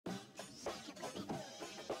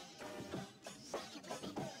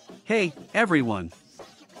Hey, everyone!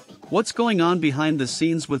 What's going on behind the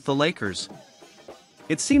scenes with the Lakers?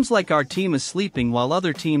 It seems like our team is sleeping while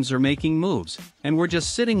other teams are making moves, and we're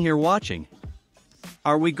just sitting here watching.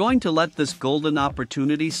 Are we going to let this golden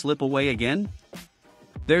opportunity slip away again?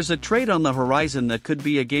 There's a trade on the horizon that could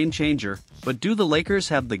be a game changer, but do the Lakers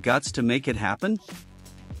have the guts to make it happen?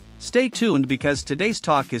 Stay tuned because today's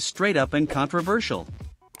talk is straight up and controversial.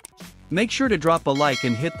 Make sure to drop a like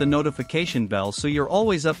and hit the notification bell so you're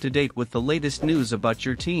always up to date with the latest news about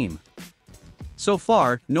your team. So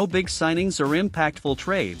far, no big signings or impactful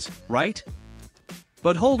trades, right?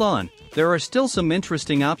 But hold on, there are still some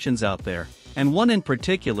interesting options out there, and one in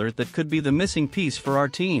particular that could be the missing piece for our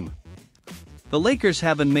team. The Lakers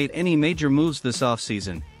haven't made any major moves this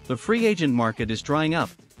offseason, the free agent market is drying up,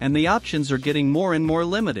 and the options are getting more and more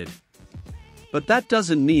limited. But that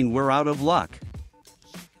doesn't mean we're out of luck.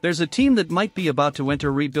 There's a team that might be about to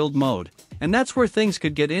enter rebuild mode, and that's where things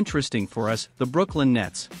could get interesting for us, the Brooklyn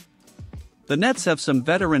Nets. The Nets have some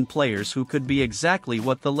veteran players who could be exactly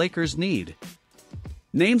what the Lakers need.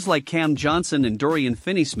 Names like Cam Johnson and Dorian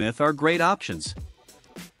Finney-Smith are great options.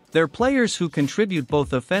 They're players who contribute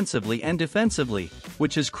both offensively and defensively,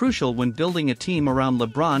 which is crucial when building a team around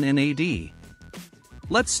LeBron and AD.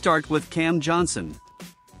 Let's start with Cam Johnson.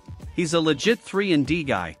 He's a legit 3-and-D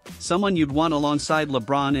guy, someone you'd want alongside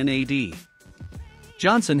LeBron and AD.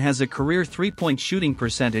 Johnson has a career three-point shooting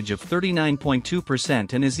percentage of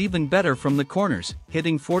 39.2% and is even better from the corners,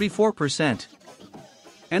 hitting 44%.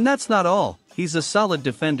 And that's not all, he's a solid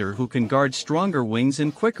defender who can guard stronger wings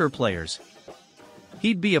and quicker players.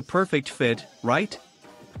 He'd be a perfect fit, right?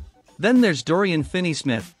 Then there's Dorian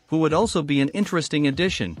Finney-Smith, who would also be an interesting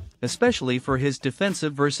addition, especially for his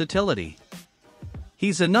defensive versatility.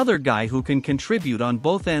 He's another guy who can contribute on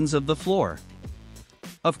both ends of the floor.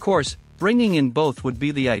 Of course, bringing in both would be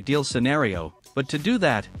the ideal scenario, but to do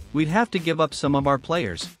that, we'd have to give up some of our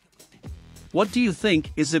players. What do you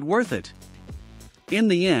think, is it worth it? In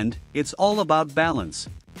the end, it's all about balance.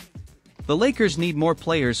 The Lakers need more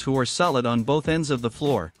players who are solid on both ends of the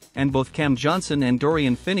floor, and both Cam Johnson and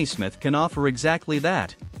Dorian Finney-Smith can offer exactly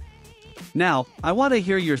that. Now, I want to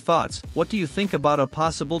hear your thoughts. What do you think about a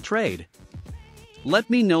possible trade?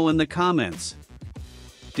 Let me know in the comments.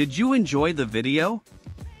 Did you enjoy the video?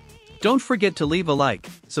 Don't forget to leave a like,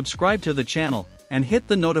 subscribe to the channel, and hit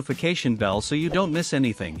the notification bell so you don't miss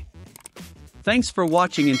anything. Thanks for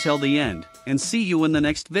watching until the end, and see you in the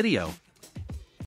next video.